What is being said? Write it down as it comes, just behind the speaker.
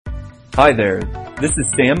Hi there, this is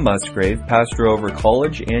Sam Musgrave, pastor over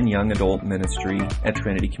college and young adult ministry at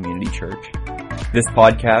Trinity Community Church. This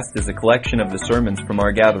podcast is a collection of the sermons from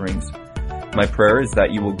our gatherings. My prayer is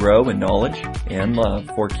that you will grow in knowledge and love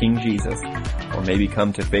for King Jesus, or maybe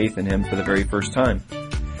come to faith in Him for the very first time.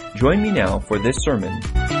 Join me now for this sermon.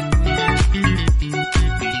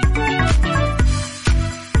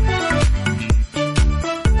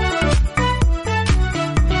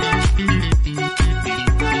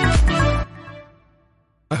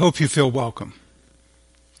 I hope you feel welcome.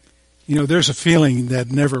 You know, there's a feeling that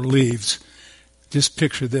never leaves. Just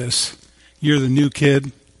picture this. You're the new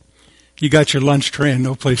kid. You got your lunch tray and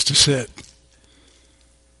no place to sit.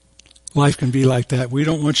 Life can be like that. We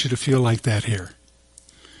don't want you to feel like that here.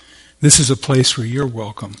 This is a place where you're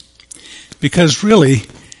welcome. Because really,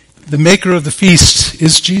 the maker of the feast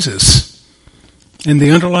is Jesus. And the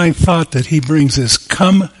underlying thought that He brings is,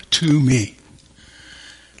 come to me.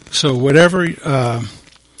 So whatever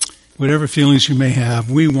feelings you may have,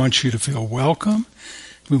 we want you to feel welcome.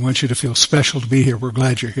 We want you to feel special to be here. We're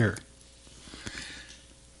glad you're here.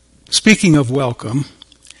 Speaking of welcome,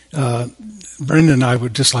 Brenda and I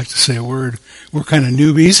would just like to say a word. We're kind of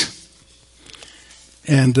newbies.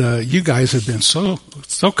 And you guys have been so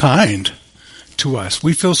kind to us.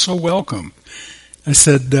 We feel so welcome. I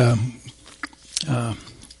said, I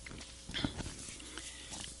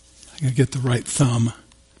gotta get the right thumb.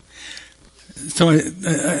 So I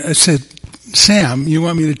said, Sam, you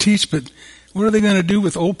want me to teach, but what are they going to do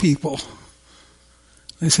with old people?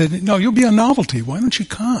 They said, no, you'll be a novelty. Why don't you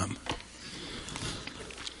come?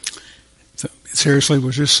 So, seriously,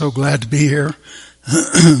 we're just so glad to be here.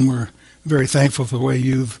 We're very thankful for the way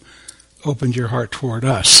you've opened your heart toward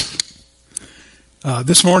us.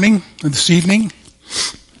 This evening,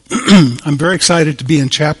 I'm very excited to be in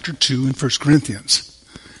chapter 2 in 1 Corinthians.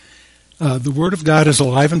 The Word of God is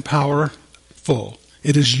alive and powerful.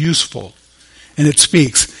 It is useful, and it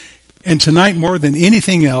speaks. And tonight, more than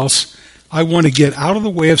anything else, I want to get out of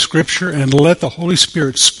the way of Scripture and let the Holy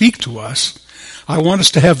Spirit speak to us. I want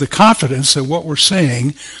us to have the confidence that what we're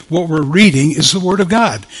saying, what we're reading, is the Word of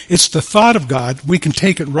God. It's the thought of God. We can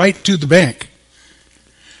take it right to the bank.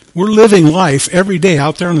 We're living life every day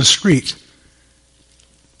out there on the street.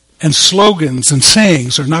 And slogans and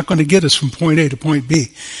sayings are not going to get us from point A to point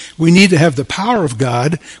B. We need to have the power of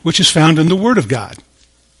God, which is found in the Word of God.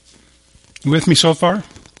 You with me so far?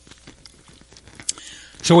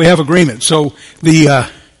 So we have agreement. So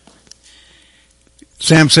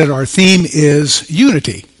Sam said our theme is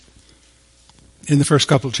unity in the first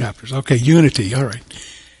couple of chapters. Okay, unity, all right.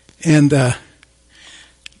 And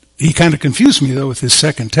he kind of confused me, though, with his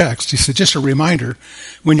second text. He said, just a reminder,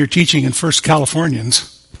 when you're teaching in 1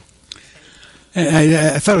 Californians,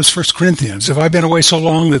 I thought it was 1 Corinthians. Have I been away so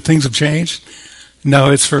long that things have changed? No,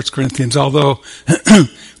 it's 1 Corinthians, although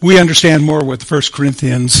we understand more what the 1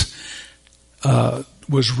 Corinthians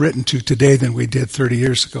was written to today than we did 30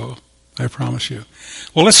 years ago, I promise you.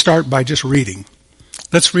 Well, let's start by just reading.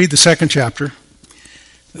 Let's read the second chapter.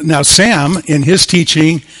 Now, Sam, in his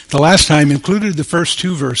teaching the last time, included the first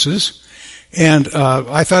two verses. And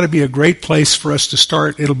I thought it'd be a great place for us to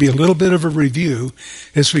start. It'll be a little bit of a review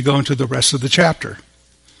as we go into the rest of the chapter.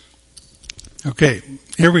 Okay,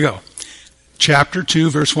 here we go. Chapter 2,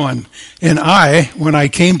 verse 1. And I, when I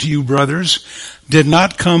came to you, brothers, did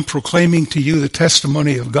not come proclaiming to you the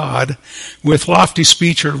testimony of God with lofty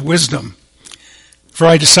speech or wisdom. For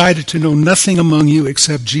I decided to know nothing among you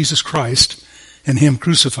except Jesus Christ and Him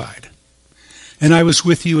crucified. And I was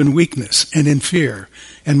with you in weakness and in fear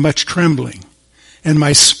and much trembling. And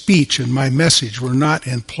my speech and my message were not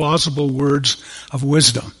in plausible words of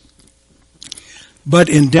wisdom, but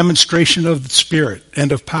in demonstration of the Spirit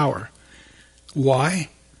and of power. Why?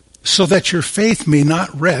 So that your faith may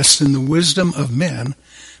not rest in the wisdom of men,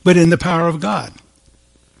 but in the power of God.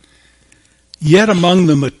 Yet among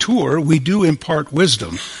the mature we do impart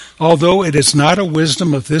wisdom, although it is not a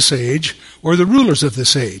wisdom of this age or the rulers of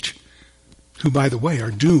this age, who, by the way,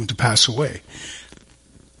 are doomed to pass away.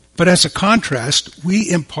 But as a contrast, we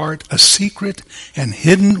impart a secret and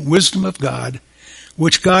hidden wisdom of God,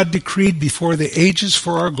 which God decreed before the ages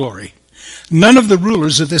for our glory. None of the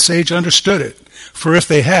rulers of this age understood it, for if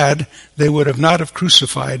they had, they would have not have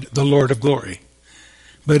crucified the Lord of glory.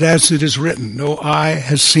 But as it is written, no eye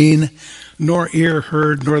has seen, nor ear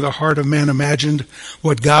heard, nor the heart of man imagined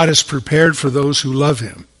what God has prepared for those who love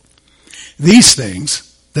Him. These things,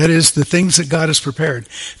 that is, the things that God has prepared,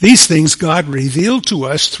 these things God revealed to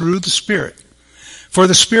us through the Spirit. For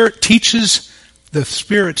the Spirit teaches, the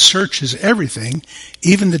Spirit searches everything,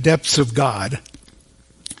 even the depths of God.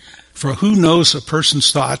 For who knows a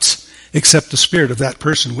person's thoughts except the spirit of that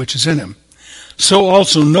person which is in him. So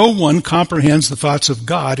also no one comprehends the thoughts of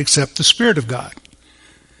God except the Spirit of God.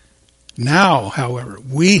 Now, however,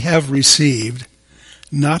 we have received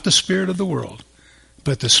not the spirit of the world,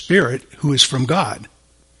 but the Spirit who is from God,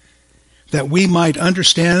 that we might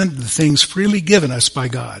understand the things freely given us by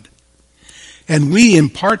God. And we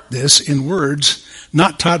impart this in words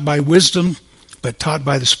not taught by wisdom, but taught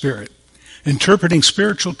by the Spirit, interpreting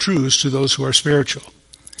spiritual truths to those who are spiritual.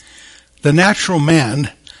 The natural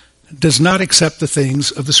man does not accept the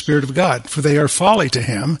things of the Spirit of God, for they are folly to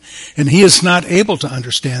him, and he is not able to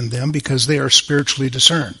understand them because they are spiritually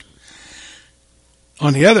discerned.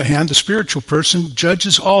 On the other hand, the spiritual person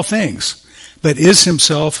judges all things, but is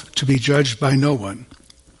himself to be judged by no one.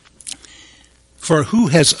 For who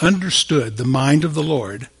has understood the mind of the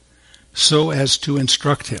Lord so as to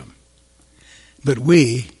instruct him? But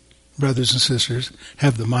we, brothers and sisters,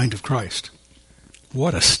 have the mind of Christ.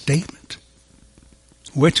 What a statement.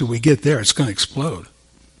 Wait till we get there, it's going to explode.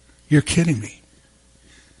 You're kidding me.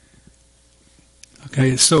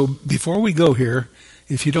 Okay, so before we go here,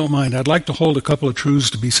 if you don't mind, I'd like to hold a couple of truths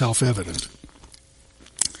to be self-evident.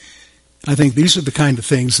 I think these are the kind of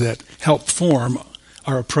things that help form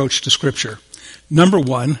our approach to Scripture. Number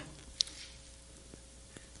one,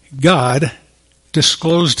 God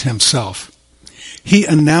disclosed himself. He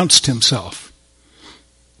announced himself.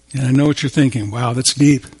 And I know what you're thinking. Wow, that's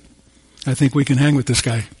deep. I think we can hang with this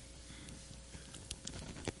guy.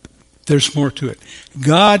 There's more to it.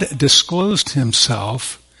 God disclosed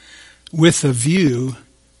himself with a view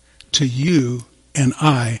to you and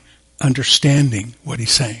I understanding what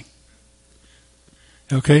he's saying.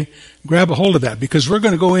 Okay? Grab a hold of that, because we're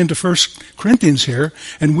going to go into 1 Corinthians here,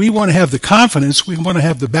 and we want to have the confidence, we want to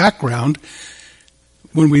have the background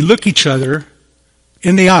when we look each other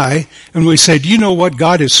in the eye and we say, do you know what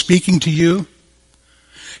God is speaking to you?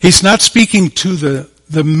 He's not speaking to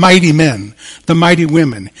the mighty men, the mighty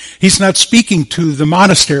women. He's not speaking to the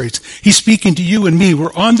monasteries. He's speaking to you and me.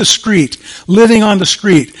 We're on the street, living on the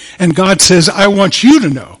street, and God says, I want you to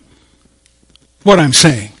know what I'm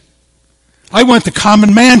saying. I want the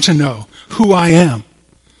common man to know who I am.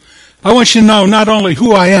 I want you to know not only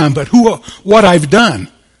who I am, but what I've done.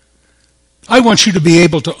 I want you to be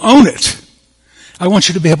able to own it. I want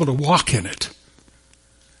you to be able to walk in it.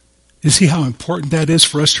 You see how important that is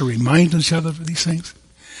for us to remind each other of these things?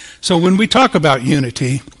 So when we talk about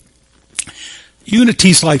unity,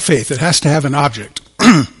 unity's like faith. It has to have an object.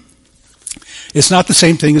 It's not the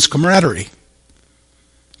same thing as camaraderie.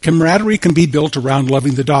 Camaraderie can be built around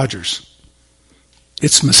loving the Dodgers.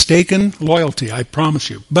 It's mistaken loyalty, I promise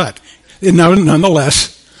you. But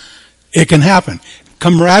nonetheless, it can happen.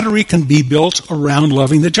 Camaraderie can be built around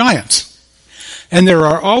loving the Giants. And there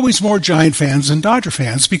are always more Giant fans than Dodger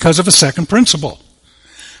fans because of a second principle.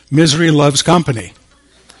 Misery loves company.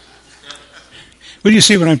 But you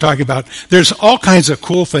see what I'm talking about? There's all kinds of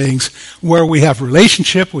cool things where we have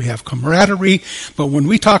relationship, we have camaraderie, but when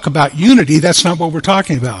we talk about unity, that's not what we're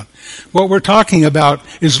talking about. What we're talking about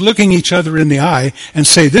is looking each other in the eye and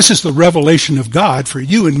say, this is the revelation of God for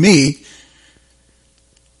you and me,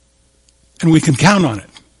 and we can count on it.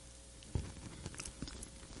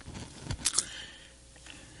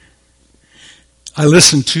 I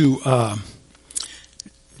listened to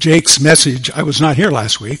Jake's message. I was not here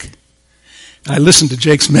last week. I listened to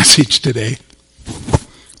Jake's message today.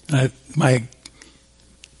 My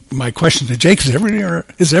question to Jake,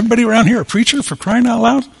 is everybody around here a preacher, for crying out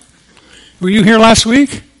loud? Were you here last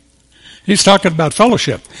week? He's talking about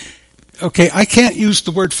fellowship. Okay, I can't use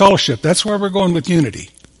the word fellowship. That's where we're going with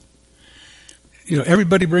unity. You know,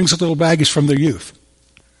 everybody brings a little baggage from their youth.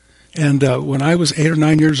 And when I was 8 or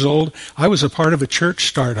 9 years old, I was a part of a church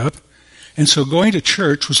startup. And so going to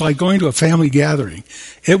church was like going to a family gathering.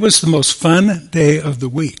 It was the most fun day of the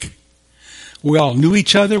week. We all knew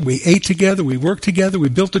each other. We ate together. We worked together. We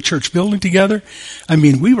built the church building together. I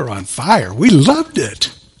mean, we were on fire. We loved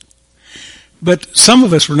it. But some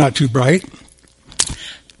of us were not too bright.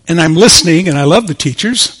 And I'm listening, and I love the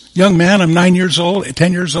teachers. Young man, I'm 10 years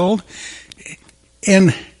old.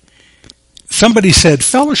 And somebody said,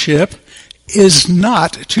 fellowship is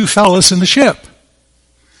not two fellas in the ship.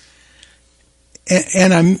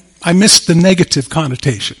 And I missed the negative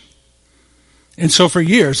connotation. And so for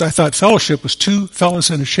years, I thought fellowship was two fellas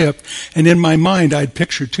in a ship. And in my mind, I'd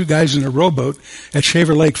pictured two guys in a rowboat at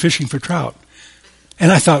Shaver Lake fishing for trout.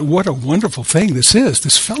 And I thought, what a wonderful thing this is,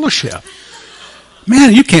 this fellowship.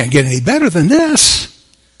 Man, you can't get any better than this.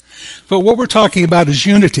 But what we're talking about is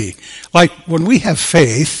unity. Like when we have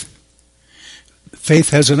faith, faith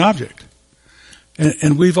has an object.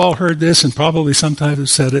 And we've all heard this, and probably sometimes have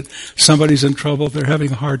said it. Somebody's in trouble, they're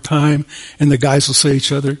having a hard time, and the guys will say to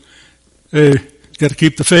each other, "Hey, got to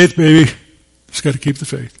keep the faith, baby. Just got to keep the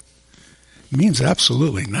faith." It means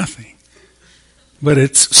absolutely nothing. But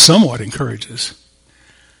it somewhat encourages.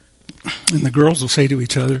 And the girls will say to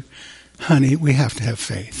each other, "Honey, we have to have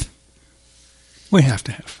faith. We have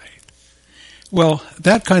to have faith." Well,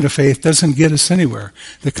 that kind of faith doesn't get us anywhere.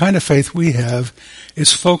 The kind of faith we have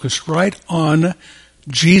is focused right on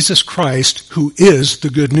Jesus Christ, who is the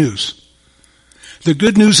good news. The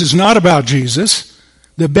good news is not about Jesus.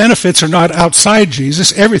 The benefits are not outside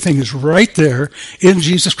Jesus. Everything is right there in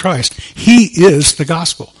Jesus Christ. He is the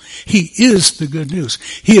gospel. He is the good news.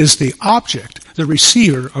 He is the object, the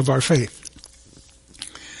receiver of our faith.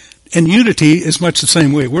 And unity is much the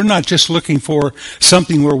same way. We're not just looking for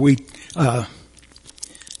something where we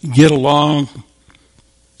get along,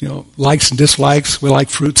 likes and dislikes. We like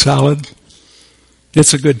fruit salad.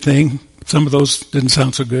 It's a good thing. Some of those didn't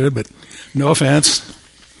sound so good, but no offense.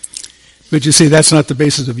 But you see, that's not the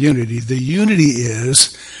basis of unity. The unity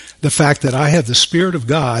is the fact that I have the Spirit of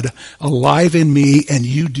God alive in me, and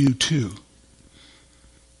you do too.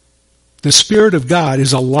 The Spirit of God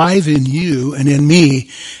is alive in you and in me,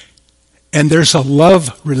 and there's a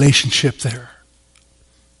love relationship there.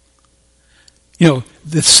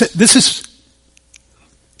 This is,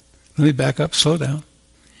 let me back up, slow down.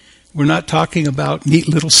 We're not talking about neat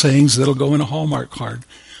little sayings that'll go in a Hallmark card.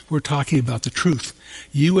 We're talking about the truth.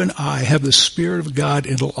 You and I have the Spirit of God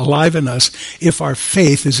alive in us if our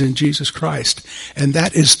faith is in Jesus Christ. And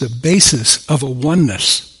that is the basis of a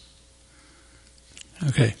oneness.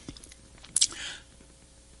 Okay.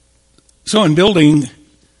 So in building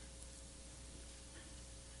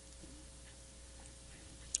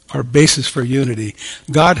our basis for unity,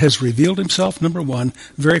 God has revealed himself, number one,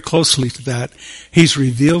 very closely to that. He's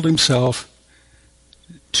revealed himself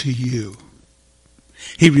to you.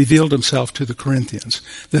 He revealed himself to the Corinthians.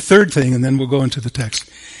 The third thing, and then we'll go into the text,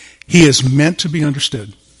 he is meant to be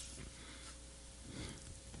understood.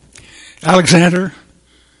 Alexander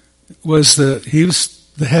was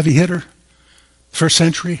the heavy hitter, first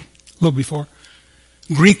century, a little before.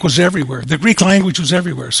 Greek was everywhere. The Greek language was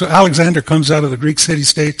everywhere. So Alexander comes out of the Greek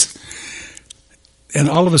city-states, and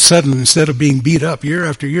all of a sudden, instead of being beat up year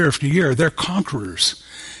after year after year, they're conquerors.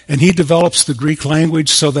 And he develops the Greek language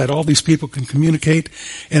so that all these people can communicate,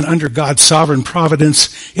 and under God's sovereign providence,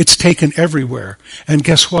 it's taken everywhere. And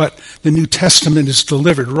guess what? The New Testament is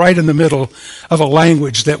delivered right in the middle of a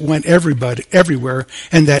language that went everywhere,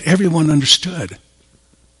 and that everyone understood.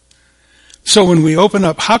 So when we open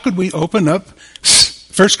up, how could we open up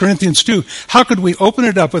 1 Corinthians 2? How could we open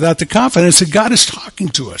it up without the confidence that God is talking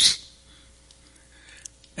to us?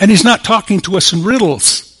 And he's not talking to us in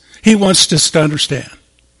riddles. He wants us to understand.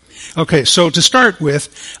 Okay, so to start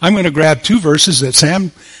with, I'm going to grab two verses that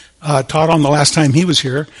Sam taught on the last time he was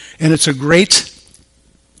here, and it's a great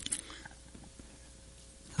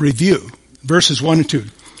review. Verses 1 and 2.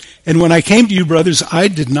 "And when I came to you, brothers, I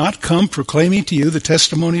did not come proclaiming to you the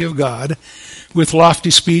testimony of God with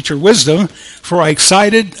lofty speech or wisdom, for I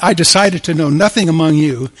decided to know nothing among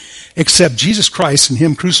you except Jesus Christ and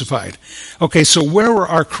him crucified." Okay, so where were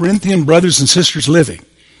our Corinthian brothers and sisters living?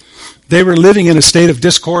 They were living in a state of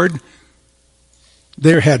discord.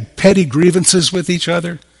 They had petty grievances with each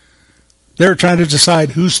other. They were trying to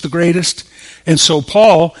decide who's the greatest. And so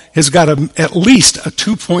Paul has got at least a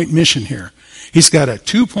 2-point mission here. He's got a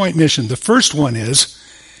 2-point mission. The first one is,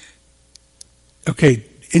 okay,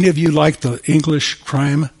 any of you like the English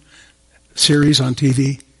crime series on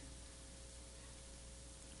TV?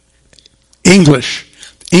 English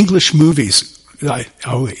movies.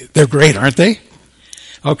 Oh, they're great, aren't they?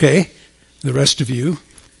 Okay, the rest of you.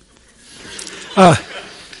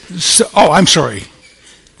 I'm sorry.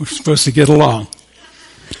 We're supposed to get along.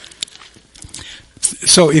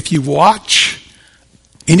 So if you watch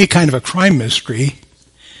any kind of a crime mystery,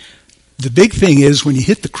 the big thing is when you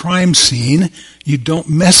hit the crime scene, you don't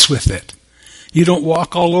mess with it. You don't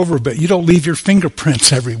walk all over, but you don't leave your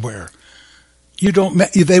fingerprints everywhere.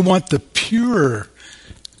 They want the pure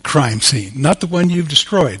crime scene, not the one you've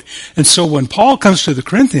destroyed. And so when Paul comes to the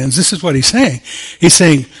Corinthians, this is what he's saying. He's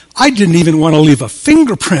saying, I didn't even want to leave a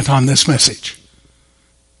fingerprint on this message.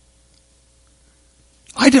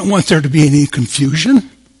 I didn't want there to be any confusion.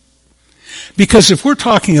 Because if we're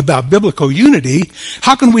talking about biblical unity,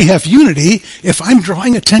 how can we have unity if I'm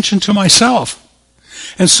drawing attention to myself?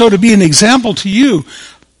 And so to be an example to you,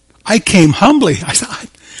 I came humbly. I thought,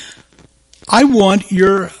 I want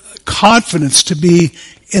your confidence to be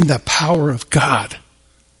in the power of God.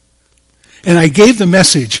 And I gave the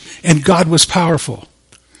message, and God was powerful.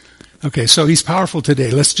 Okay, so he's powerful today.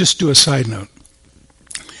 Let's just do a side note.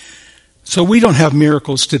 So we don't have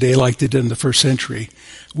miracles today like they did in the first century.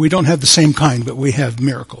 We don't have the same kind, but we have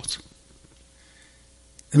miracles.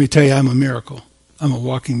 Let me tell you, I'm a miracle. I'm a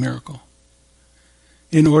walking miracle.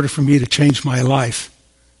 In order for me to change my life,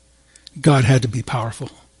 God had to be powerful.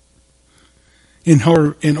 In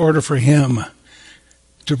order for him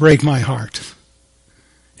to break my heart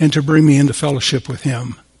and to bring me into fellowship with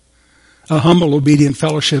him, a humble, obedient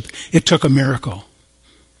fellowship, it took a miracle.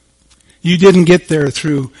 You didn't get there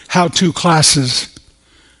through how-to classes.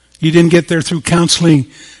 You didn't get there through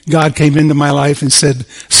counseling. God came into my life and said,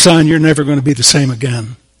 son, you're never going to be the same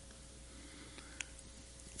again.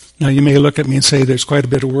 Now you may look at me and say there's quite a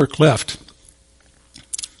bit of work left.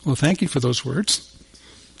 Well, thank you for those words.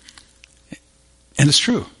 And it's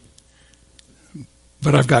true.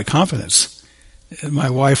 But I've got confidence.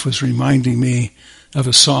 My wife was reminding me of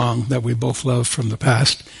a song that we both love from the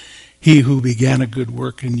past. He who began a good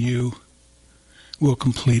work in you will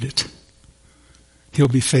complete it. He'll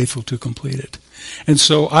be faithful to complete it. And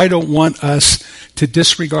so I don't want us to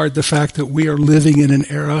disregard the fact that we are living in an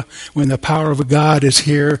era when the power of God is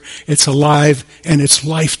here, it's alive, and it's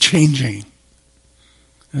life-changing.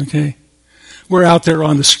 Okay? We're out there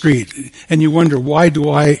on the street, and you wonder, why do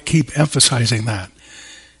I keep emphasizing that?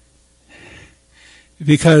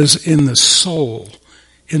 Because in the soul,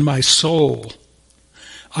 in my soul,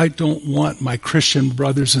 I don't want my Christian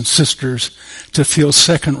brothers and sisters to feel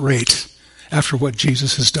second-rate after what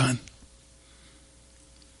Jesus has done.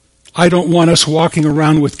 I don't want us walking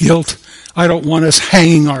around with guilt. I don't want us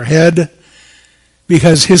hanging our head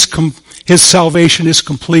because his salvation is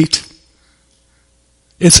complete.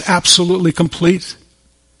 It's absolutely complete.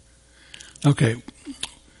 Okay.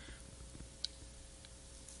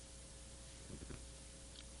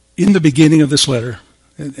 In the beginning of this letter,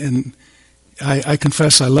 and I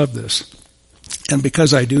confess I love this. And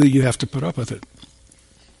because I do, you have to put up with it.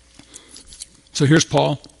 So here's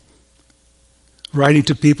Paul writing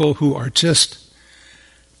to people who are just,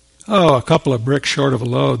 a couple of bricks short of a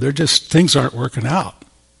load. They're just, things aren't working out.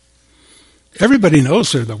 Everybody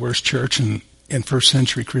knows they're the worst church in first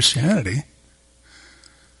century Christianity.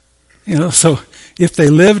 So if they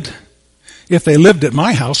lived at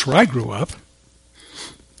my house where I grew up,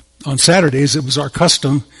 on Saturdays it was our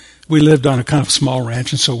custom. We lived on a kind of small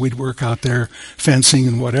ranch, and so we'd work out there fencing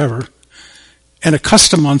and whatever. And a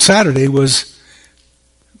custom on Saturday was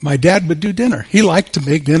my dad would do dinner. He liked to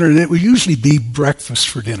make dinner, and it would usually be breakfast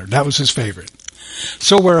for dinner. That was his favorite.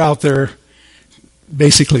 So we're out there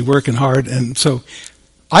basically working hard, and so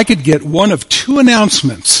I could get one of two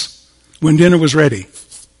announcements when dinner was ready.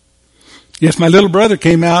 If my little brother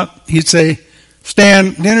came out, he'd say,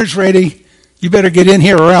 Stan, dinner's ready. You better get in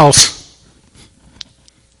here or else.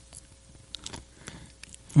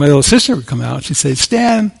 My little sister would come out. She'd say,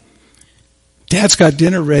 Stan, Dad's got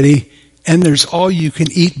dinner ready, and there's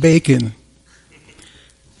all-you-can-eat bacon.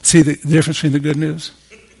 See the difference between the good news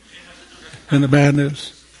and the bad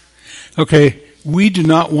news? Okay, we do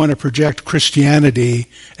not want to project Christianity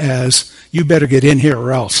as, you better get in here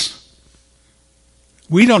or else.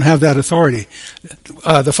 We don't have that authority.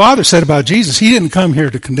 The Father said about Jesus, he didn't come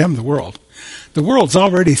here to condemn the world. The world's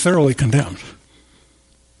already thoroughly condemned.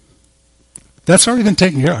 That's already been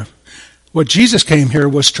taken care of. What Jesus came here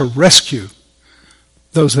was to rescue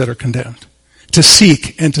those that are condemned, to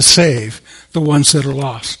seek and to save the ones that are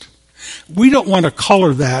lost. We don't want to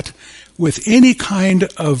color that with any kind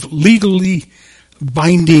of legally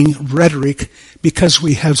binding rhetoric because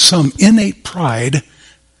we have some innate pride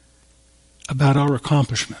about our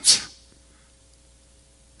accomplishments.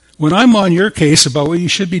 When I'm on your case about what you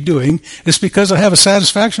should be doing, it's because I have a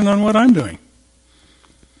satisfaction on what I'm doing.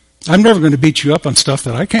 I'm never going to beat you up on stuff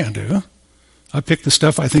that I can't do. I pick the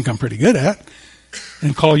stuff I think I'm pretty good at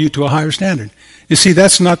and call you to a higher standard. You see,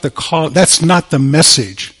 that's not the call, that's not the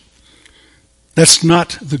message. That's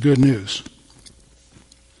not the good news.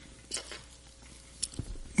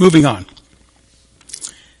 Moving on.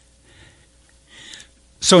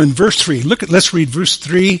 So in verse 3, let's read verse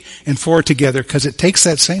 3 and 4 together because it takes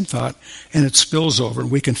that same thought and it spills over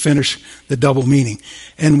and we can finish the double meaning.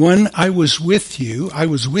 And when I was with you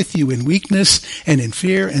in weakness and in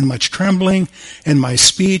fear and much trembling, and my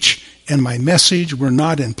speech and my message were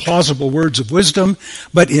not in plausible words of wisdom,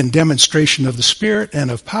 but in demonstration of the Spirit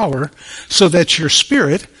and of power, so that your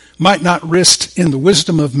spirit might not rest in the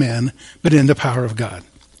wisdom of men, but in the power of God.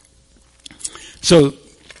 So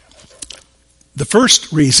the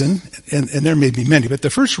first reason, and there may be many, but the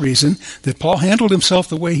first reason that Paul handled himself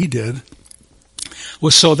the way he did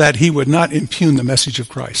was so that he would not impugn the message of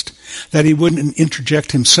Christ, that he wouldn't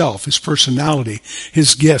interject himself, his personality,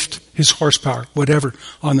 his gift, his horsepower, whatever,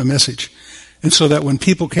 on the message. And so that when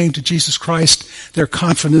people came to Jesus Christ, their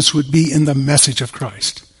confidence would be in the message of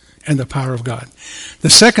Christ and the power of God. The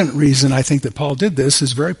second reason I think that Paul did this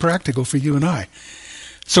is very practical for you and I.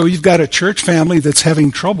 So you've got a church family that's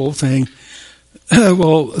having trouble saying,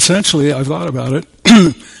 well, essentially, I've thought about it,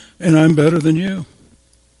 and I'm better than you.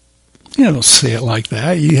 You don't say it like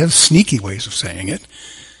that. You have sneaky ways of saying it.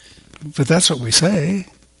 But that's what we say.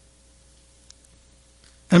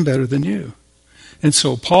 I'm better than you. And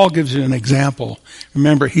so Paul gives you an example.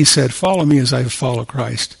 Remember, he said, follow me as I follow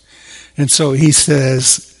Christ. And so he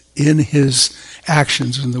says, in his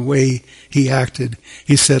actions and the way he acted,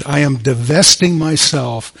 he said, I am divesting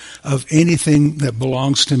myself of anything that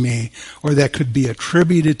belongs to me or that could be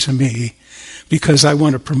attributed to me because I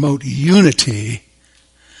want to promote unity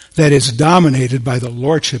that is dominated by the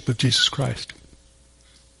lordship of Jesus Christ.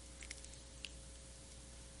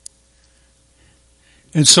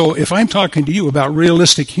 And so if I'm talking to you about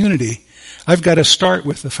realistic unity, I've got to start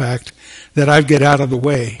with the fact that I get out of the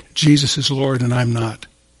way. Jesus is Lord and I'm not.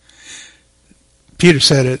 Peter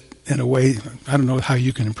said it in a way, I don't know how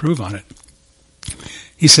you can improve on it.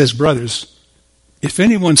 He says, brothers, if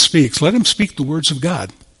anyone speaks, let him speak the words of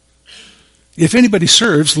God. If anybody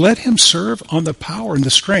serves, let him serve on the power and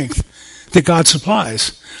the strength that God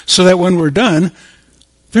supplies, so that when we're done,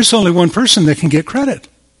 there's only one person that can get credit.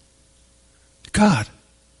 God.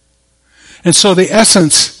 And so the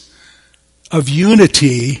essence of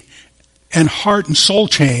unity and heart and soul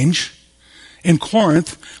change in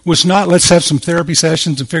Corinth was not let's have some therapy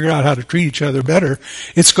sessions and figure out how to treat each other better.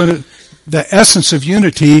 The essence of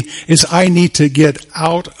unity is I need to get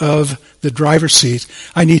out of the driver's seat.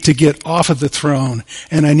 I need to get off of the throne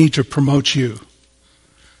and I need to promote you.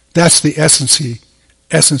 That's the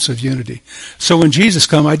essence of unity. So when Jesus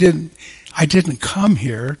came, I didn't come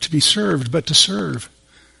here to be served, but to serve,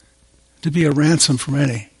 to be a ransom for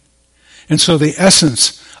many. And so the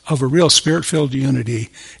essence of a real spirit-filled unity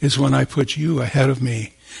is when I put you ahead of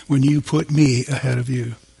me, when you put me ahead of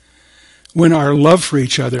you, when our love for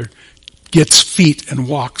each other gets feet and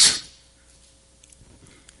walks.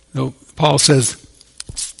 So Paul says,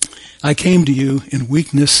 I came to you in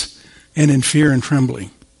weakness and in fear and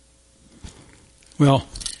trembling. Well,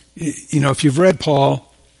 if you've read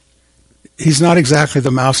Paul, he's not exactly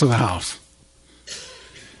the mouse of the house.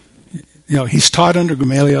 He's taught under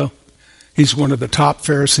Gamaliel. He's one of the top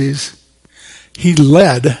Pharisees. He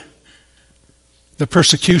led the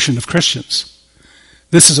persecution of Christians.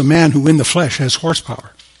 This is a man who in the flesh has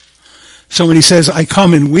horsepower. So when he says, I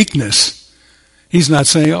come in weakness, he's not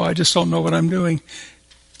saying, I just don't know what I'm doing.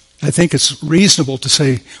 I think it's reasonable to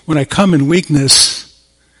say, when I come in weakness,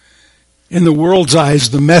 in the world's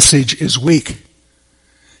eyes, the message is weak.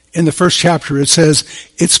 In the first chapter, it says,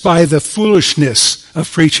 it's by the foolishness of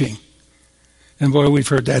preaching. And boy, we've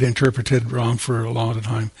heard that interpreted wrong for a long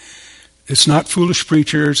time. It's not foolish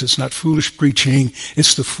preachers, it's not foolish preaching,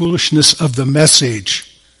 it's the foolishness of the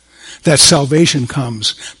message that salvation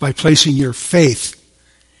comes by placing your faith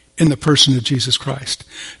in the person of Jesus Christ.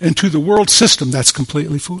 And to the world system, that's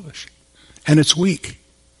completely foolish. And it's weak.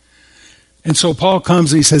 And so Paul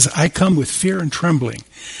comes and he says, I come with fear and trembling.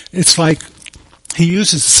 It's like he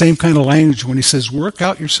uses the same kind of language when he says, work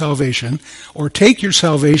out your salvation or take your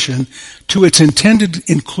salvation to its intended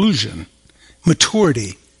inclusion,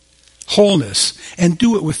 maturity, wholeness, and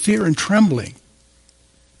do it with fear and trembling.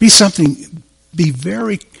 Be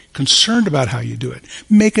very concerned about how you do it.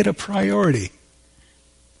 Make it a priority.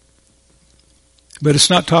 But it's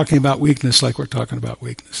not talking about weakness like we're talking about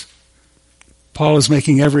weakness. Paul is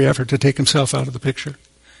making every effort to take himself out of the picture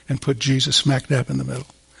and put Jesus smack dab in the middle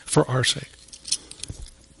for our sake.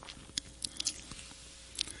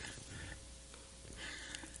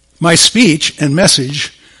 My speech and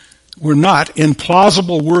message were not in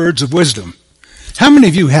plausible words of wisdom. How many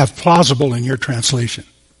of you have plausible in your translation?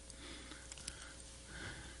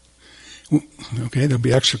 Okay, there'll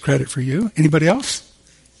be extra credit for you. Anybody else?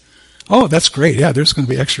 Oh, that's great. Yeah, there's going to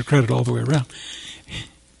be extra credit all the way around.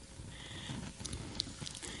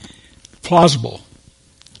 Plausible.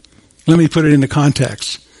 Let me put it into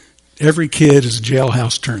context. Every kid is a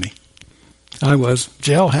jailhouse attorney. I was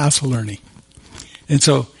jailhouse attorney. And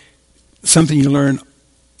so something you learn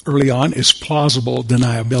early on is plausible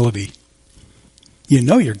deniability. You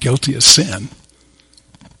know you're guilty of sin,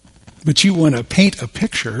 but you want to paint a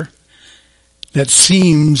picture that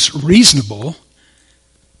seems reasonable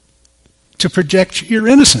to project your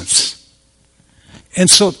innocence. And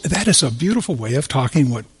so that is a beautiful way of talking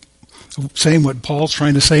what saying what Paul's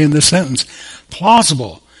trying to say in this sentence.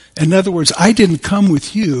 Plausible. In other words, I didn't come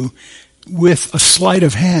with you with a sleight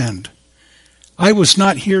of hand. I was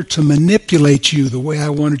not here to manipulate you the way I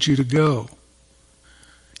wanted you to go.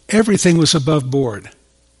 Everything was above board.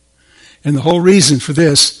 And the whole reason for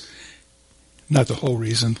this, not the whole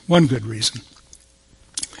reason, one good reason,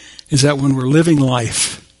 is that when we're living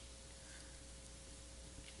life,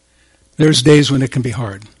 there's days when it can be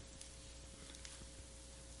hard.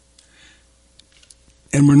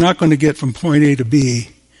 And we're not going to get from point A to B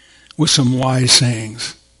with some wise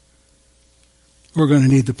sayings. We're going to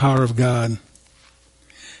need the power of God.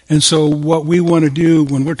 And so what we want to do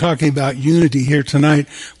when we're talking about unity here tonight,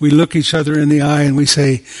 we look each other in the eye and we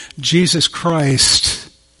say, Jesus Christ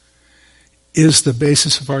is the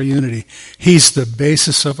basis of our unity. He's the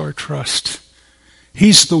basis of our trust.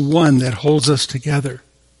 He's the one that holds us together.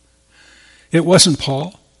 It wasn't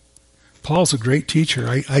Paul. Paul's a great teacher.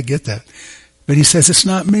 I get that. But he says, it's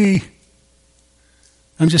not me.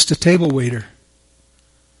 I'm just a table waiter.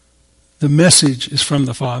 The message is from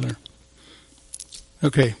the Father.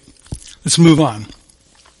 Okay, let's move on.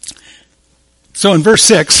 So in verse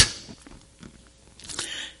 6,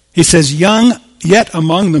 he says, young, yet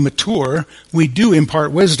among the mature, we do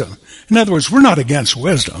impart wisdom. In other words, we're not against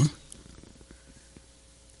wisdom.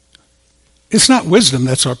 It's not wisdom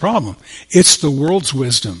that's our problem. It's the world's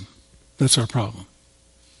wisdom that's our problem.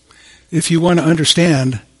 If you want to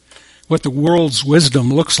understand what the world's wisdom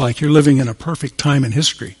looks like, you're living in a perfect time in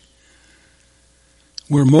history,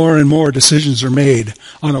 where more and more decisions are made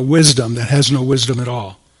on a wisdom that has no wisdom at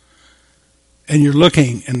all. And you're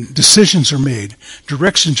looking, and decisions are made,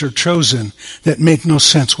 directions are chosen that make no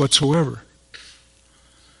sense whatsoever.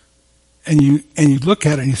 And you look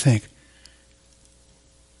at it and you think,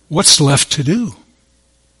 what's left to do?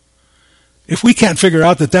 If we can't figure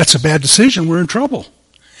out that that's a bad decision, we're in trouble.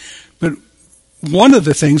 But one of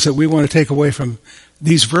the things that we want to take away from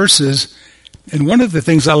these verses, and one of the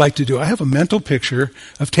things I like to do, I have a mental picture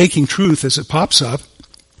of taking truth as it pops up,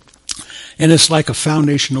 and it's like a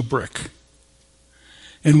foundational brick.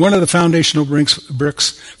 And one of the foundational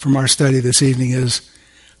bricks from our study this evening is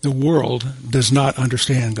the world does not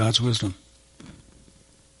understand God's wisdom.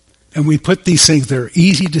 And we put these things that are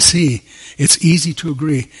easy to see, it's easy to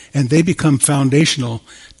agree, and they become foundational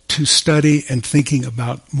to study and thinking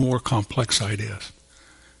about more complex ideas.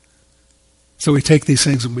 So we take these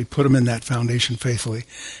things and we put them in that foundation faithfully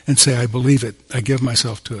and say, I believe it, I give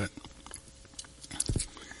myself to it.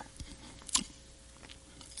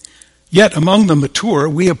 Yet among the mature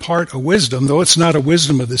we impart a wisdom, though it's not a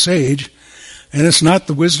wisdom of this age, and it's not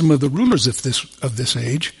the wisdom of the rulers of this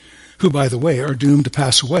age, who, by the way, are doomed to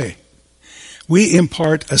pass away. We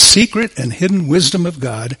impart a secret and hidden wisdom of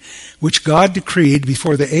God, which God decreed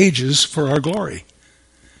before the ages for our glory.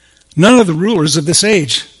 None of the rulers of this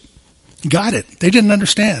age got it. They didn't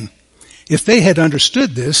understand. If they had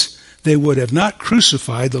understood this, they would have not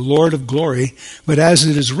crucified the Lord of glory, but as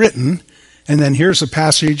it is written, and then here's a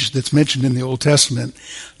passage that's mentioned in the Old Testament,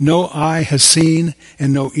 no eye has seen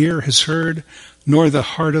and no ear has heard, nor the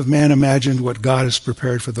heart of man imagined what God has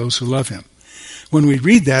prepared for those who love him. When we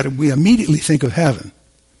read that, we immediately think of heaven,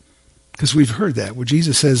 because we've heard that, where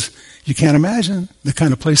Jesus says, you can't imagine the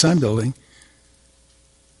kind of place I'm building.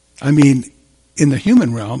 I mean, in the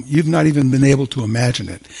human realm, you've not even been able to imagine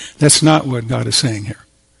it. That's not what God is saying here.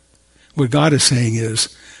 What God is saying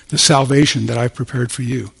is the salvation that I've prepared for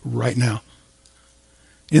you right now.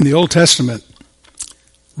 In the Old Testament,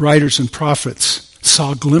 writers and prophets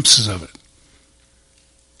saw glimpses of it.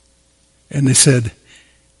 And they said,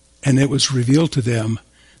 and it was revealed to them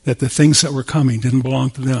that the things that were coming didn't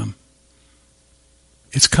belong to them.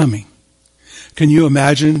 It's coming. Can you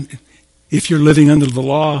imagine if you're living under the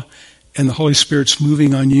law and the Holy Spirit's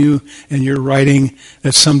moving on you and you're writing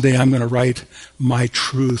that someday I'm going to write my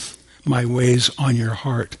truth, my ways on your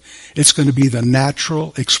heart. It's going to be the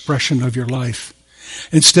natural expression of your life.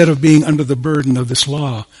 Instead of being under the burden of this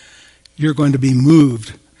law, you're going to be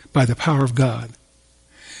moved by the power of God.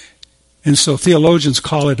 And so theologians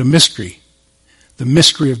call it a mystery, the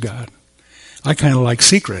mystery of God. I kind of like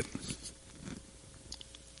secret.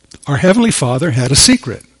 Our Heavenly Father had a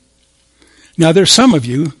secret. Now there's some of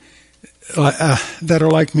you that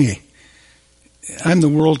are like me. I'm the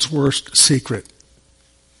world's worst secret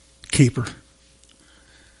keeper.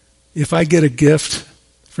 If I get a gift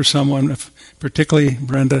for someone, particularly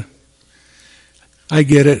Brenda, I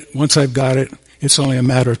get it. Once I've got it, it's only a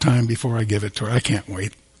matter of time before I give it to her. I can't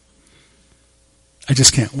wait. I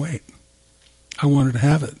just can't wait. I want her to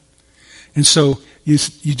have it. And so you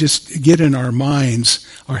just get in our minds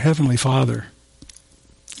our Heavenly Father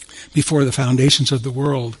before the foundations of the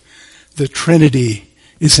world the Trinity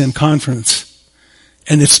is in conference.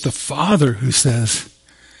 And it's the Father who says,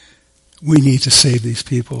 we need to save these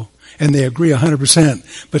people. And they agree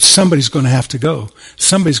 100%, but somebody's going to have to go.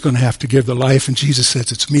 Somebody's going to have to give their life, and Jesus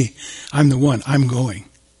says, it's me. I'm the one. I'm going.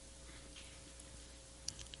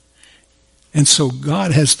 And so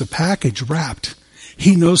God has the package wrapped.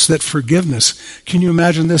 He knows that forgiveness. Can you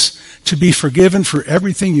imagine this? To be forgiven for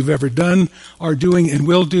everything you've ever done, are doing, and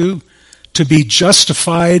will do. To be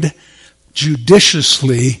justified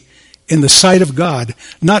judiciously in the sight of God,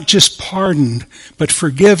 not just pardoned, but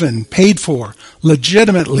forgiven, paid for,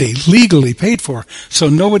 legitimately, legally paid for, so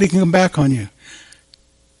nobody can come back on you.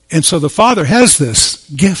 And so the Father has this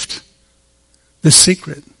gift, this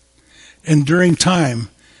secret. And during time,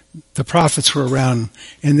 the prophets were around,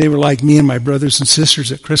 and they were like me and my brothers and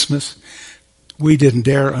sisters at Christmas. We didn't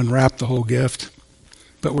dare unwrap the whole gift,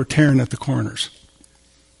 but we're tearing at the corners.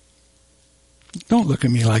 Don't look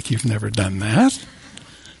at me like you've never done that.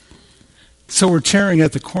 So we're tearing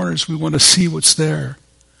at the corners. We want to see what's there.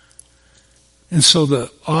 And so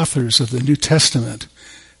the authors of the New Testament,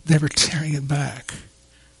 they were tearing it back.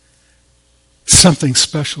 Something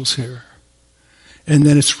special's here. And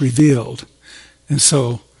then it's revealed. And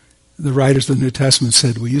so the writers of the New Testament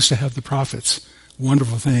said, we used to have the prophets,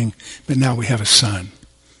 wonderful thing, but now we have a son.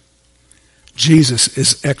 Jesus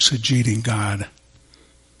is exegeting God.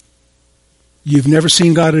 You've never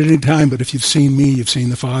seen God at any time, but if you've seen me, you've seen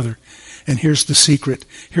the Father. And here's the secret.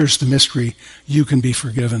 Here's the mystery. You can be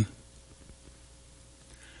forgiven.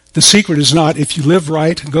 The secret is not if you live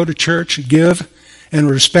right, go to church, give, and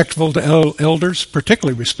are respectful to elders,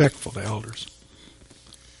 particularly respectful to elders.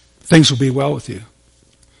 Things will be well with you.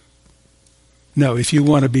 No, if you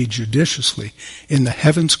want to be judiciously in the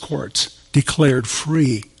heavens courts, declared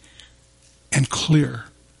free and clear.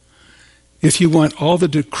 If you want all the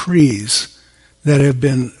decrees that have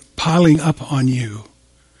been piling up on you,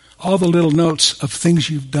 all the little notes of things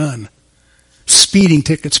you've done, speeding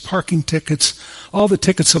tickets, parking tickets, all the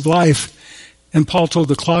tickets of life. And Paul told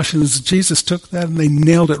the Colossians, Jesus took that and they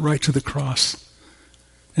nailed it right to the cross.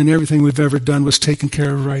 And everything we've ever done was taken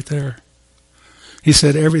care of right there. He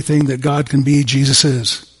said everything that God can be, Jesus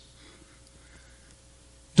is.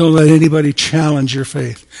 Don't let anybody challenge your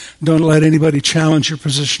faith. Don't let anybody challenge your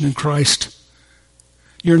position in Christ.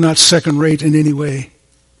 You're not second rate in any way.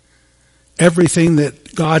 Everything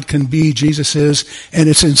that God can be, Jesus is, and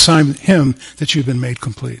it's inside Him that you've been made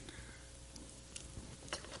complete.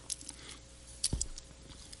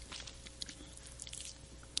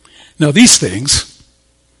 Now these things,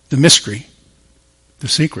 the mystery, the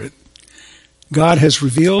secret, God has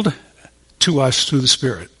revealed to us through the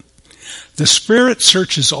Spirit. The Spirit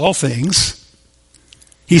searches all things.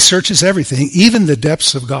 He searches everything, even the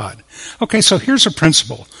depths of God. Okay, so here's a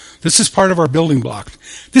principle. This is part of our building block.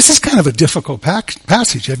 This is kind of a difficult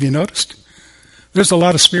passage, have you noticed? There's a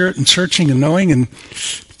lot of spirit and searching and knowing, and,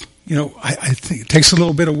 I think it takes a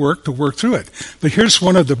little bit of work to work through it. But here's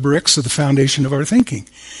one of the bricks of the foundation of our thinking,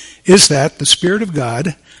 is that the Spirit of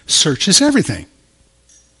God searches everything.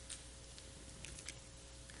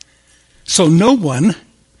 So no one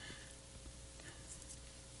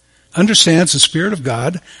understands the Spirit of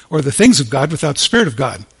God or the things of God without the Spirit of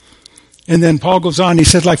God. And then Paul goes on, he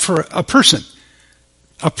said, like for a person's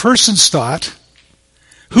thought,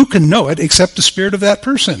 who can know it except the spirit of that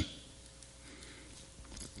person?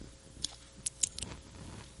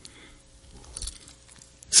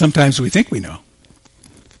 Sometimes we think we know.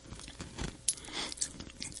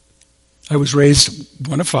 I was raised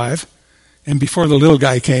one of 5, and before the little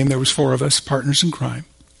guy came, there was 4 of us, partners in crime.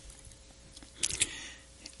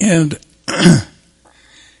 And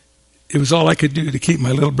it was all I could do to keep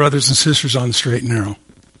my little brothers and sisters on the straight and narrow.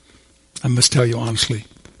 I must tell you honestly.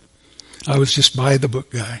 I was just by the book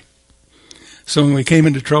guy. So when we came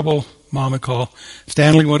into trouble, Mom would call,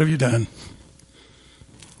 Stanley, what have you done?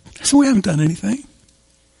 I said, we haven't done anything.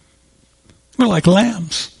 We're like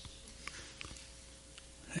lambs.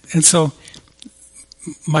 And so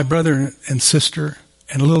my brother and sister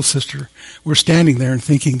and a little sister were standing there and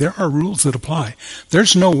thinking, there are rules that apply.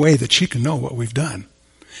 There's no way that she can know what we've done.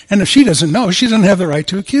 And if she doesn't know, she doesn't have the right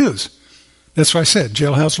to accuse. That's why I said,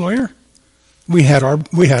 jailhouse lawyer. We had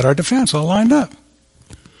our defense all lined up.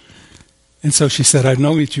 And so she said, I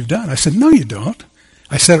know what you've done. I said, no, you don't.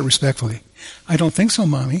 I said it respectfully. I don't think so,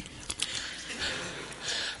 Mommy.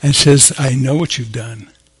 And she says, I know what you've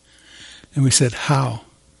done. And we said, how?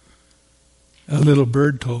 A little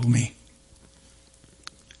bird told me.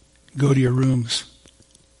 Go to your rooms.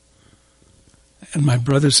 And my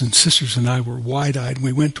brothers and sisters and I were wide-eyed.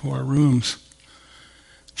 We went to our rooms,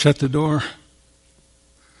 shut the door.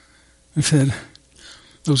 We said,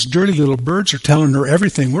 Those dirty little birds are telling her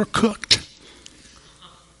everything. We're cooked.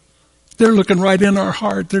 They're looking right in our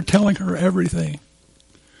heart. They're telling her everything.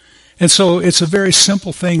 And so it's a very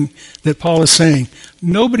simple thing that Paul is saying.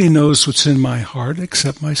 Nobody knows what's in my heart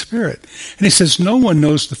except my spirit. And he says, no one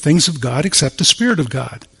knows the things of God except the Spirit of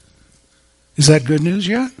God. Is that good news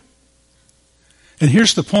yet? And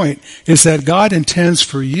here's the point, is that God intends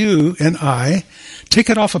for you and I, take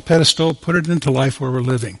it off a pedestal, put it into life where we're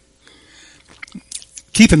living.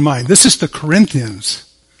 Keep in mind, this is the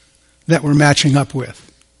Corinthians that we're matching up with.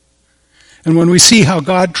 And when we see how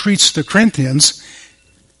God treats the Corinthians,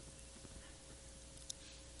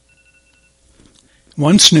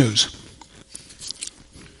 one snooze.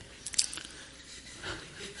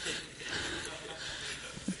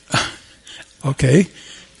 Okay,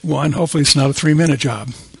 one, hopefully it's not a 3-minute job.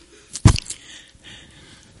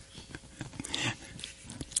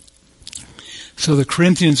 So the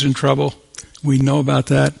Corinthians are in trouble. We know about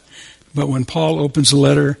that. But when Paul opens the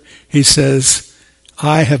letter, he says,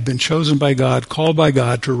 I have been chosen by God, called by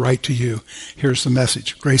God to write to you. Here's the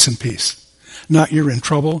message, grace and peace. Not you're in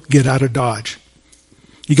trouble, get out of Dodge.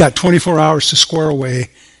 You got 24 hours to square away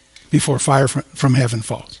before fire from heaven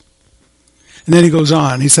falls. And then he goes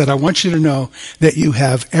on. He said, I want you to know that you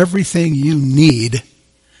have everything you need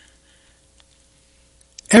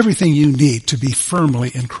to be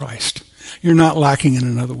firmly in Christ. You're not lacking in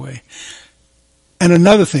another way. And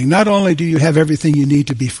another thing, not only do you have everything you need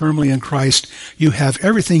to be firmly in Christ, you have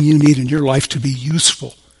everything you need in your life to be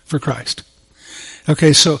useful for Christ.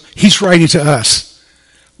 Okay, so he's writing to us.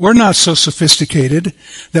 We're not so sophisticated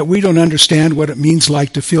that we don't understand what it means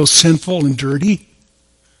like to feel sinful and dirty.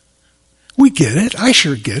 We get it. I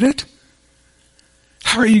sure get it.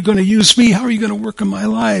 How are you going to use me? How are you going to work in my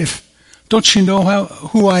life? Don't you know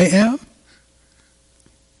who I am?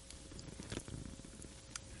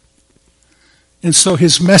 And so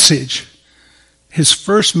his message, his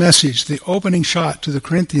first message, the opening shot to the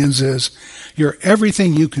Corinthians is, you're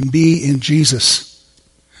everything you can be in Jesus.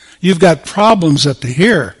 You've got problems up to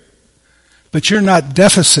here, but you're not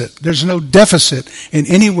deficit. There's no deficit in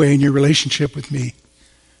any way in your relationship with me.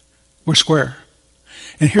 We're square.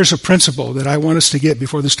 And here's a principle that I want us to get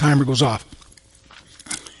before this timer goes off.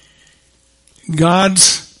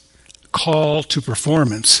 God's call to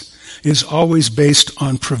performance is always based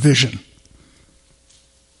on provision.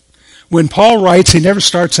 When Paul writes, he never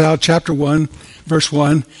starts out, chapter 1, verse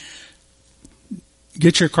 1,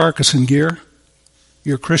 get your carcass in gear.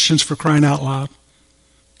 You're Christians, for crying out loud.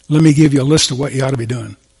 Let me give you a list of what you ought to be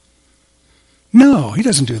doing. No, he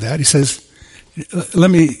doesn't do that. He says, let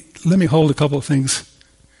me hold a couple of things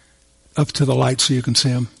up to the light so you can see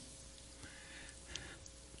them.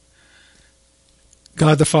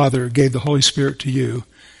 God the Father gave the Holy Spirit to you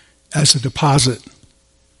as a deposit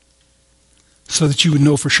so that you would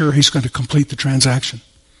know for sure he's going to complete the transaction.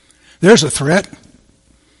 There's a threat.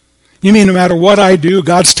 You mean no matter what I do,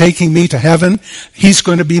 God's taking me to heaven? He's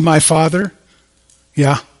going to be my Father?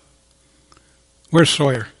 Yeah. Where's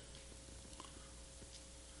Sawyer?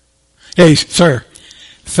 Hey, sir,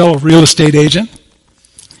 fellow real estate agent.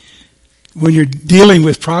 When you're dealing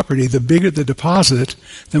with property, the bigger the deposit,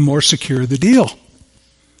 the more secure the deal.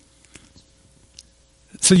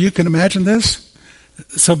 So you can imagine this?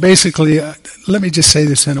 So basically, let me just say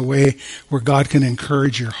this in a way where God can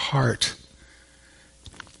encourage your heart.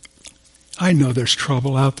 I know there's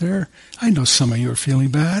trouble out there. I know some of you are feeling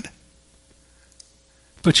bad.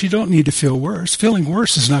 But you don't need to feel worse. Feeling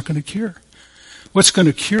worse is not going to cure. What's going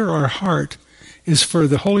to cure our heart is for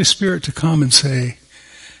the Holy Spirit to come and say,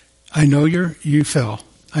 I know you fell.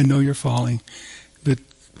 I know you're falling. But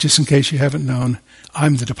just in case you haven't known,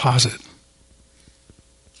 I'm the deposit.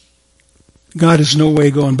 God is no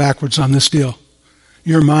way going backwards on this deal.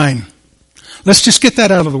 You're mine. Let's just get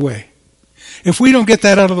that out of the way. If we don't get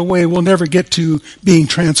that out of the way, we'll never get to being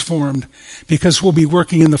transformed because we'll be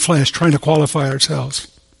working in the flesh, trying to qualify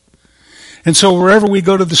ourselves. And so wherever we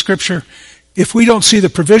go to the Scripture, if we don't see the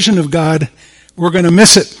provision of God, we're going to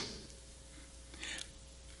miss it.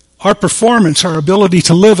 Our performance, our ability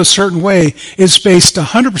to live a certain way is based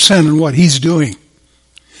 100% on what He's doing.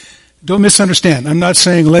 Don't misunderstand. I'm not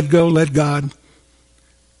saying let go, let God.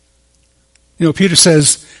 You know, Peter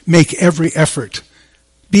says, make every effort.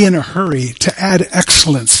 Be in a hurry to add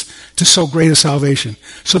excellence to so great a salvation.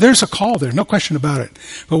 So there's a call there, no question about it.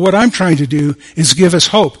 But what I'm trying to do is give us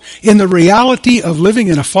hope in the reality of living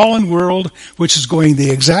in a fallen world, which is going the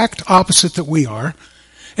exact opposite that we are.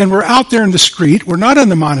 And we're out there in the street. We're not in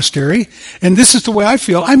the monastery. And this is the way I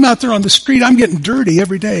feel. I'm out there on the street. I'm getting dirty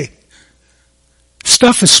every day.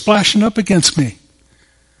 Stuff is splashing up against me.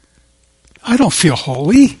 I don't feel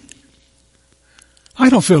holy. I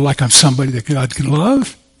don't feel like I'm somebody that God can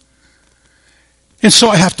love. And so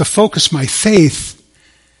I have to focus my faith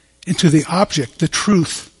into the object, the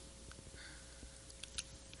truth.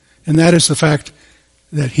 And that is the fact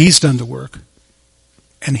that He's done the work.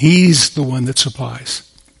 And He's the one that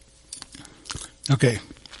supplies. Okay.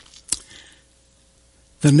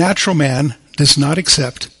 The natural man does not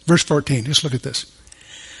accept, verse 14, just look at this.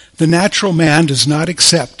 The natural man does not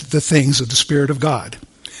accept the things of the Spirit of God.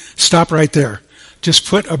 Stop right there. Just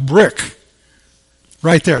put a brick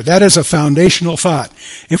right there. That is a foundational thought.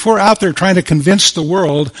 If we're out there trying to convince the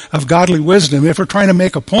world of godly wisdom, if we're trying to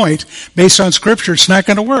make a point based on Scripture, it's not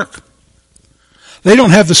going to work. They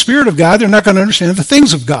don't have the Spirit of God. They're not going to understand the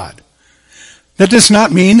things of God. That does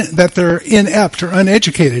not mean that they're inept or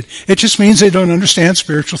uneducated. It just means they don't understand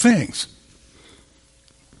spiritual things.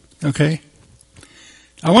 Okay?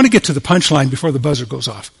 I want to get to the punchline before the buzzer goes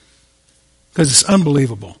off, because it's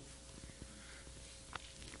unbelievable.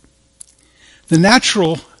 The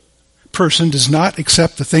natural person does not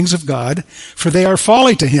accept the things of God, for they are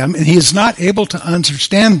folly to him, and he is not able to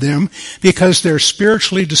understand them because they're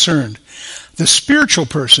spiritually discerned. The spiritual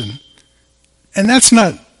person, and that's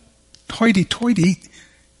not hoity-toity,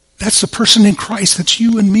 that's the person in Christ, that's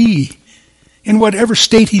you and me, in whatever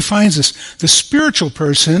state he finds us. The spiritual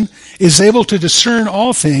person is able to discern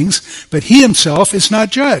all things, but he himself is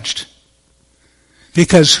not judged.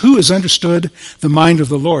 Because who has understood the mind of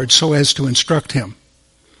the Lord so as to instruct him?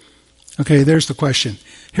 Okay, there's the question.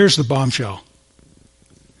 Here's the bombshell.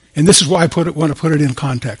 And this is why I want to put it in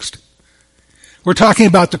context. We're talking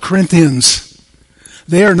about the Corinthians.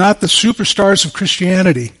 They are not the superstars of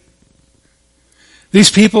Christianity.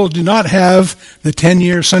 These people do not have the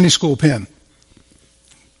 10-year Sunday school pen.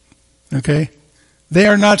 Okay? They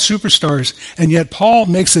are not superstars. And yet Paul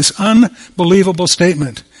makes this unbelievable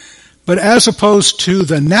statement. But as opposed to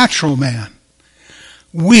the natural man,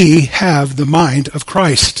 we have the mind of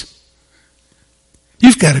Christ.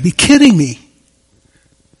 You've got to be kidding me.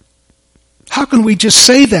 How can we just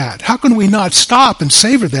say that? How can we not stop and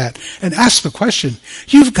savor that and ask the question,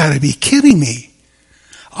 you've got to be kidding me.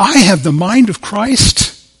 I have the mind of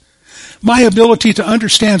Christ. My ability to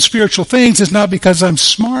understand spiritual things is not because I'm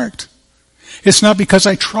smart. It's not because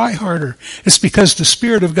I try harder. It's because the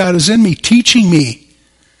Spirit of God is in me, teaching me.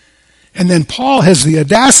 And then Paul has the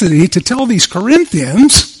audacity to tell these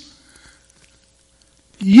Corinthians,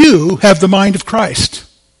 you have the mind of Christ.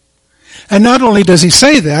 And not only does he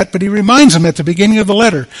say that, but he reminds them at the beginning of the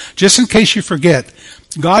letter, just in case you forget,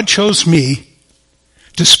 God chose me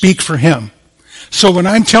to speak for him. So when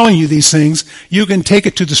I'm telling you these things, you can take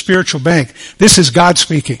it to the spiritual bank. This is God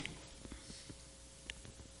speaking.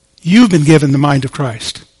 You've been given the mind of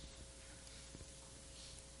Christ.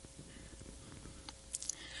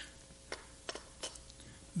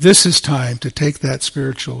 This is time to take that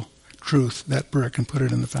spiritual truth, that brick, and put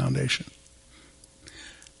it in the foundation.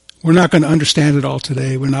 We're not going to understand it all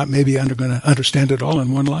today. We're not maybe going to understand it all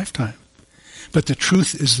in one lifetime. But the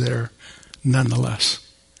truth is there nonetheless.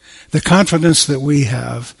 The confidence that we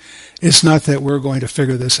have is not that we're going to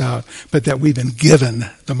figure this out, but that we've been given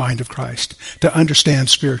the mind of Christ to understand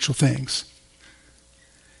spiritual things.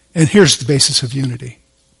 And here's the basis of unity.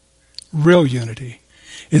 Real unity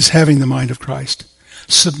is having the mind of Christ,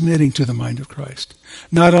 submitting to the mind of Christ.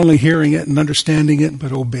 Not only hearing it and understanding it,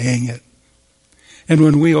 but obeying it. And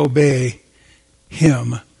when we obey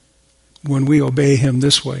him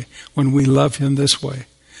this way, when we love him this way,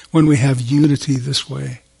 when we have unity this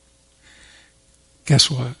way, guess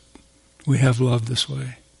what? We have love this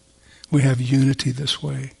way. We have unity this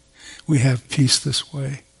way. We have peace this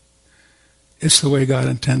way. It's the way God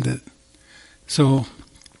intended. So,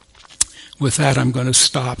 with that, I'm going to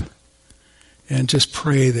stop and just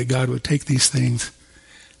pray that God would take these things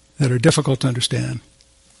that are difficult to understand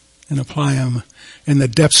and apply them in the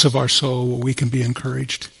depths of our soul where we can be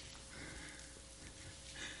encouraged.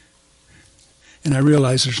 And I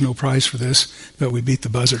realize there's no prize for this, but we beat the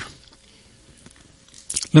buzzer.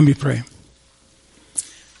 Let me pray.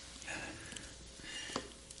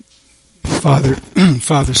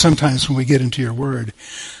 Father, sometimes when we get into your word,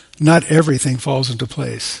 not everything falls into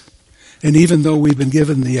place. And even though we've been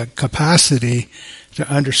given the capacity to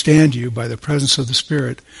understand you by the presence of the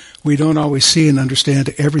Spirit, we don't always see and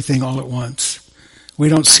understand everything all at once. We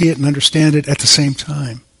don't see it and understand it at the same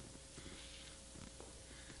time.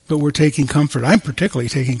 But we're taking comfort. I'm particularly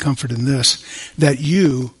taking comfort in this, that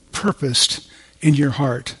you purposed in your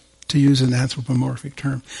heart, to use an anthropomorphic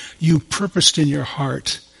term, you purposed in your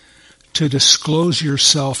heart to disclose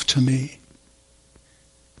yourself to me,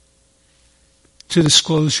 to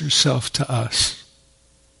disclose yourself to us.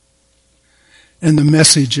 And the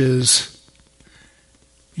message is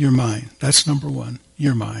You're mine. That's number one.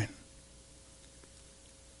 You're mine.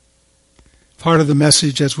 Part of the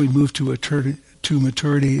message as we move to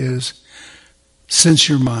maturity is, since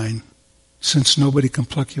you're mine, since nobody can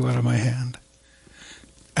pluck you out of my hand,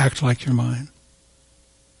 act like you're mine.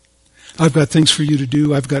 I've got things for you to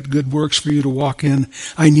do. I've got good works for you to walk in.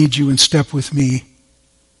 I need you in step with me.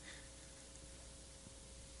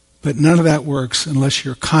 But none of that works unless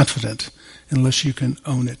you're confident, unless you can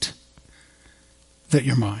own it, that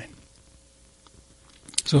you're mine.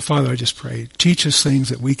 So, Father, I just pray, teach us things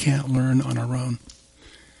that we can't learn on our own.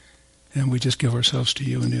 And we just give ourselves to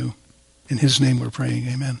you anew. In his name we're praying,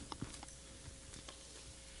 amen.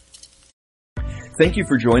 Thank you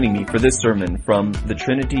for joining me for this sermon from the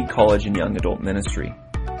Trinity College and Young Adult Ministry.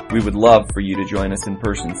 We would love for you to join us in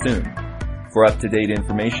person soon. For up-to-date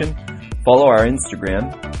information, follow our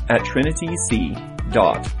Instagram at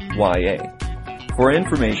trinityc.ya. For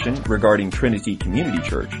information regarding Trinity Community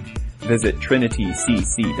Church, visit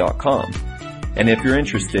trinitycc.com. And if you're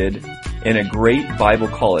interested in a great Bible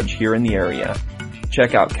college here in the area,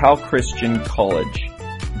 check out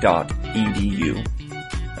calchristiancollege.edu.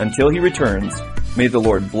 Until he returns, may the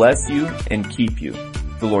Lord bless you and keep you.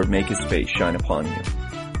 The Lord make his face shine upon you.